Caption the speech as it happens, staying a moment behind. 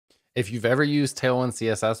If you've ever used Tailwind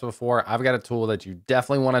CSS before, I've got a tool that you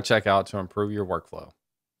definitely want to check out to improve your workflow.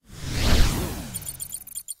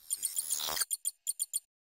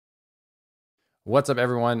 What's up,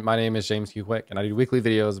 everyone? My name is James Quick, and I do weekly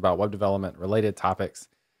videos about web development related topics.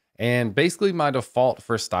 And basically, my default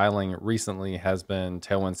for styling recently has been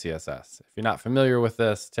Tailwind CSS. If you're not familiar with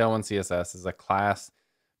this, Tailwind CSS is a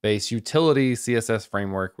class-based utility CSS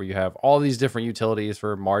framework where you have all these different utilities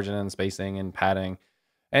for margin and spacing and padding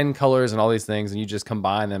and colors and all these things, and you just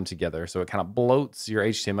combine them together. So it kind of bloats your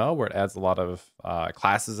HTML where it adds a lot of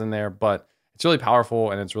classes in there, but it's really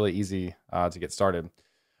powerful and it's really easy to get started.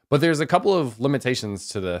 But there's a couple of limitations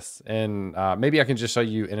to this, and maybe I can just show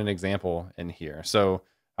you in an example in here. So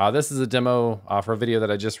this is a demo for a video that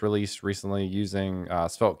I just released recently using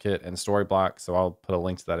SvelteKit and Storyblock. So I'll put a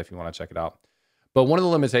link to that if you want to check it out. But one of the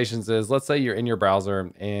limitations is, let's say you're in your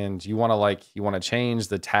browser and you want to change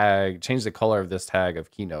the tag, change the color of this tag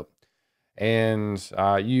of Keynote. And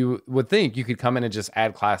you would think you could come in and just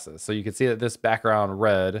add classes. So you can see that this background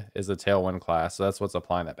red is a Tailwind class. So that's what's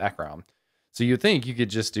applying that background. So you think you could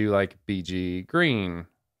just do like BG green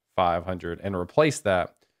 500 and replace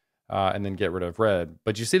that and then get rid of red.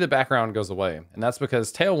 But you see the background goes away. And that's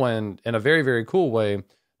because Tailwind, in a very, very cool way,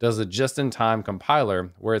 does a just-in-time compiler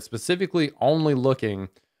where it's specifically only looking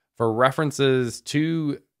for references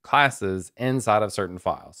to classes inside of certain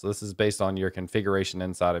files. So this is based on your configuration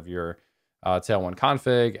inside of your Tailwind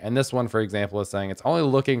config. And this one, for example, is saying it's only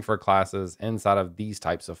looking for classes inside of these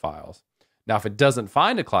types of files. Now, if it doesn't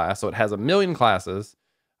find a class, so it has 1 million classes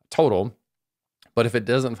total, but if it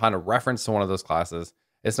doesn't find a reference to one of those classes,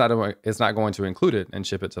 it's not going to include it and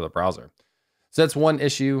ship it to the browser. So that's one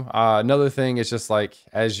issue. Another thing is just like,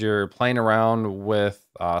 as you're playing around with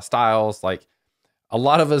styles, like a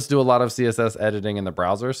lot of us do a lot of CSS editing in the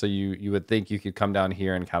browser. So you would think you could come down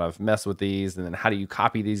here and kind of mess with these. And then how do you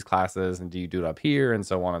copy these classes? And do you do it up here? And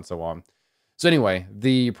so on and so on. So anyway,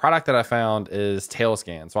 the product that I found is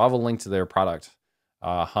Tailscan. So I'll have a link to their product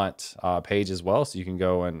hunt page as well. So you can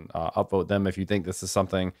go and upvote them if you think this is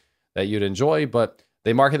something that you'd enjoy. But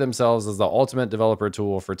they market themselves as the ultimate developer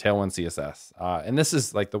tool for Tailwind CSS. And this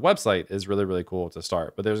is like, the website is really, really cool to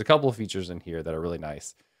start. But there's a couple of features in here that are really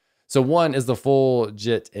nice. So one is the full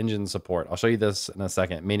JIT engine support. I'll show you this in a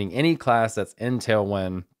second, meaning any class that's in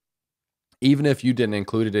Tailwind, even if you didn't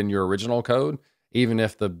include it in your original code, even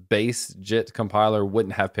if the base JIT compiler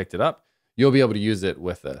wouldn't have picked it up, you'll be able to use it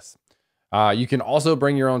with this. You can also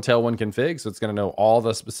bring your own Tailwind config, so it's going to know all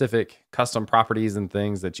the specific custom properties and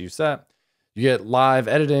things that you set. You get live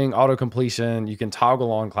editing, auto completion. You can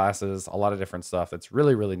toggle on classes, a lot of different stuff. It's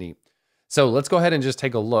really, really neat. So let's go ahead and just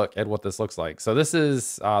take a look at what this looks like. So this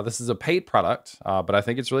is a paid product, but I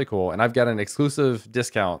think it's really cool. And I've got an exclusive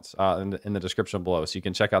discount in the description below, so you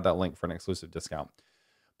can check out that link for an exclusive discount.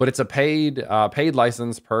 But it's a paid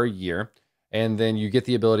license per year. And then you get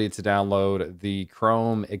the ability to download the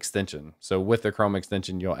Chrome extension. So with the Chrome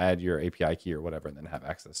extension, you'll add your API key or whatever and then have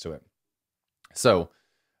access to it. So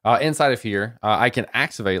inside of here, I can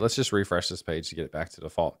activate, let's just refresh this page to get it back to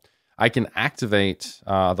default. I can activate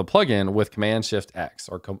the plugin with Command-Shift-X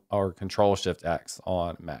or Control-Shift-X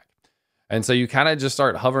on Mac. And so you kind of just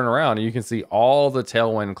start hovering around and you can see all the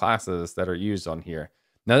Tailwind classes that are used on here.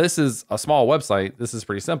 Now, this is a small website. This is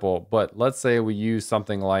pretty simple, but let's say we use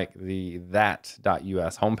something like the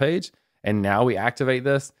that.us homepage, and now we activate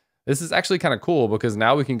this. This is actually kind of cool because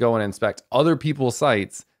now we can go and inspect other people's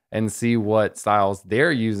sites and see what styles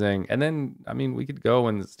they're using. And then, I mean, we could go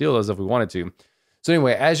and steal those if we wanted to. So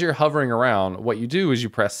anyway, as you're hovering around, what you do is you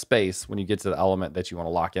press space when you get to the element that you want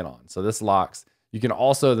to lock in on. So this locks. You can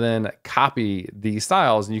also then copy these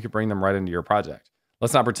styles and you can bring them right into your project.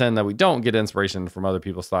 Let's not pretend that we don't get inspiration from other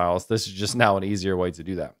people's styles. This is just now an easier way to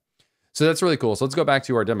do that. So that's really cool. So let's go back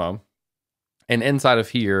to our demo. And inside of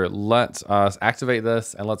here, let us activate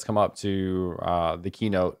this and let's come up to the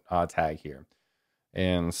Keynote tag here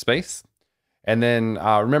and space. And then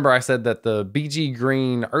remember I said that the BG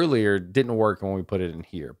green earlier didn't work when we put it in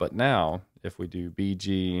here. But now if we do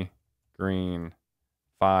BG green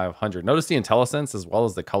 500, notice the IntelliSense as well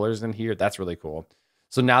as the colors in here. That's really cool.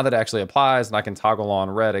 So now that it actually applies and I can toggle on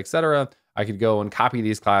red, etc., I could go and copy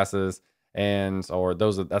these classes that's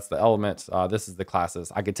the element. This is the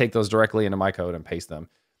classes. I could take those directly into my code and paste them.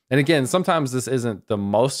 And again, sometimes this isn't the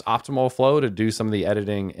most optimal flow to do some of the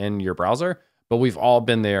editing in your browser, but we've all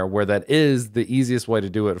been there where that is the easiest way to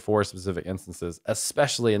do it for specific instances,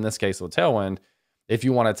 especially in this case with Tailwind, if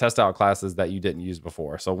you want to test out classes that you didn't use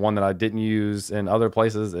before. So one that I didn't use in other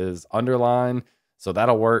places is underline. So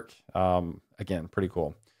that'll work. Again, pretty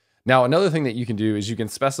cool. Now, another thing that you can do is you can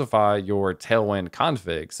specify your Tailwind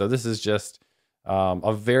config. So this is just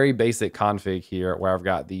a very basic config here where I've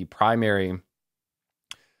got the primary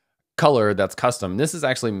color that's custom. This is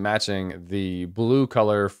actually matching the blue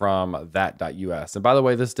color from that.us. And by the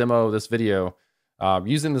way, this video,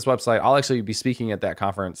 using this website, I'll actually be speaking at that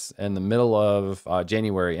conference in the middle of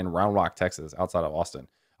January in Round Rock, Texas, outside of Austin.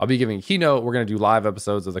 I'll be giving a keynote. We're going to do live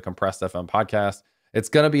episodes of the Compressed FM podcast. It's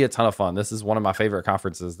going to be a ton of fun. This is one of my favorite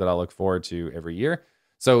conferences that I look forward to every year.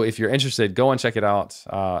 So if you're interested, go and check it out.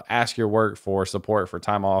 Ask your work for support for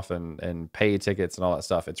time off and pay tickets and all that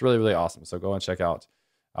stuff. It's really, really awesome. So go and check out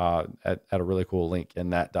at a really cool link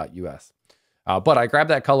in that.us. But I grabbed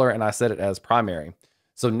that color and I set it as primary.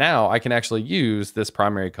 So now I can actually use this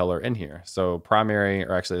primary color in here. So primary,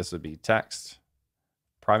 or actually this would be text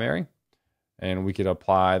primary. And we could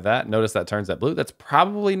apply that. Notice that turns that blue. That's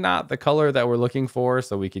probably not the color that we're looking for.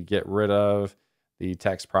 So we could get rid of the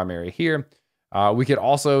text primary here. We could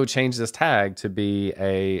also change this tag to be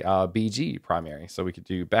a BG primary. So we could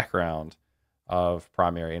do background of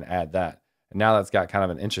primary and add that. And now that's got kind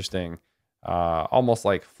of an interesting, almost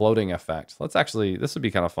like floating effect. This would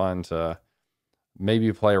be kind of fun to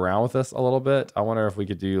maybe play around with this a little bit. I wonder if we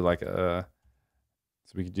could do like so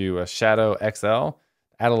we could do a shadow XL,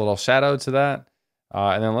 add a little shadow to that.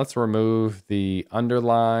 And then let's remove the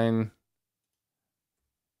underline.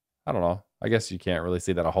 I don't know. I guess you can't really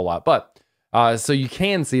see that a whole lot, but so you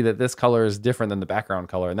can see that this color is different than the background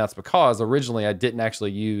color. And that's because originally I didn't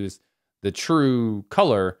actually use the true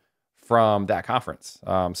color from that conference.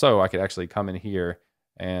 So I could actually come in here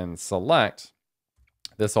and select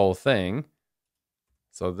this whole thing.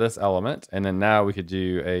 So this element, and then now we could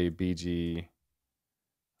do a BG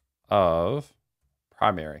of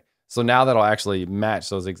primary. So now that'll actually match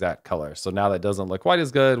those exact colors. So now that doesn't look quite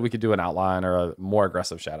as good. We could do an outline or a more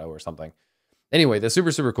aggressive shadow or something. Anyway, that's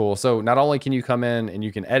super, super cool. So not only can you come in and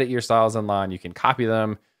you can edit your styles online, you can copy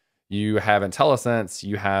them. You have IntelliSense,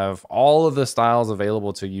 you have all of the styles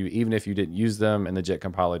available to you, even if you didn't use them and the JIT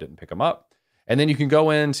compiler didn't pick them up. And then you can go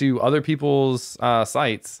into other people's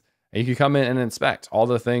sites and you can come in and inspect all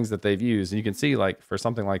the things that they've used. And you can see, like, for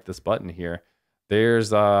something like this button here,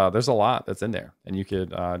 there's a lot that's in there. And you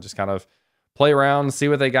could just kind of play around, see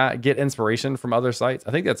what they got, get inspiration from other sites.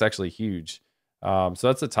 I think that's actually huge. So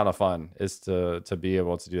that's a ton of fun, is to be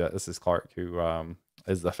able to do that. This is Clark, who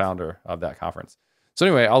is the founder of that conference. So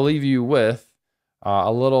anyway, I'll leave you with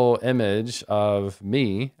a little image of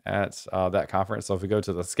me at that conference. So if we go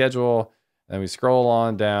to the schedule and we scroll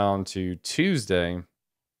on down to Tuesday,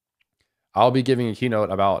 I'll be giving a keynote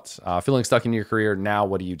about feeling stuck in your career. Now,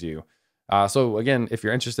 what do you do? So again, if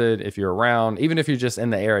you're interested, if you're around, even if you're just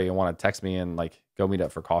in the area and want to text me and like go meet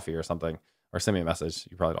up for coffee or something, or send me a message,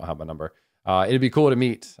 you probably don't have my number. It'd be cool to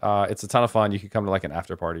meet. It's a ton of fun. You could come to like an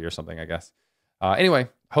after party or something, I guess. Anyway,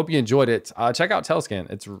 hope you enjoyed it. Check out Tailscan.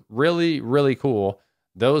 It's really, really cool.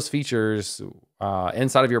 Those features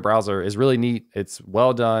inside of your browser is really neat. It's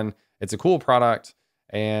well done. It's a cool product.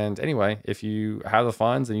 And anyway, if you have the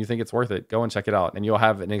funds and you think it's worth it, go and check it out. And you'll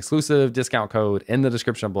have an exclusive discount code in the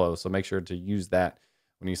description below. So make sure to use that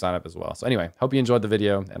when you sign up as well. So anyway, hope you enjoyed the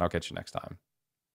video, and I'll catch you next time.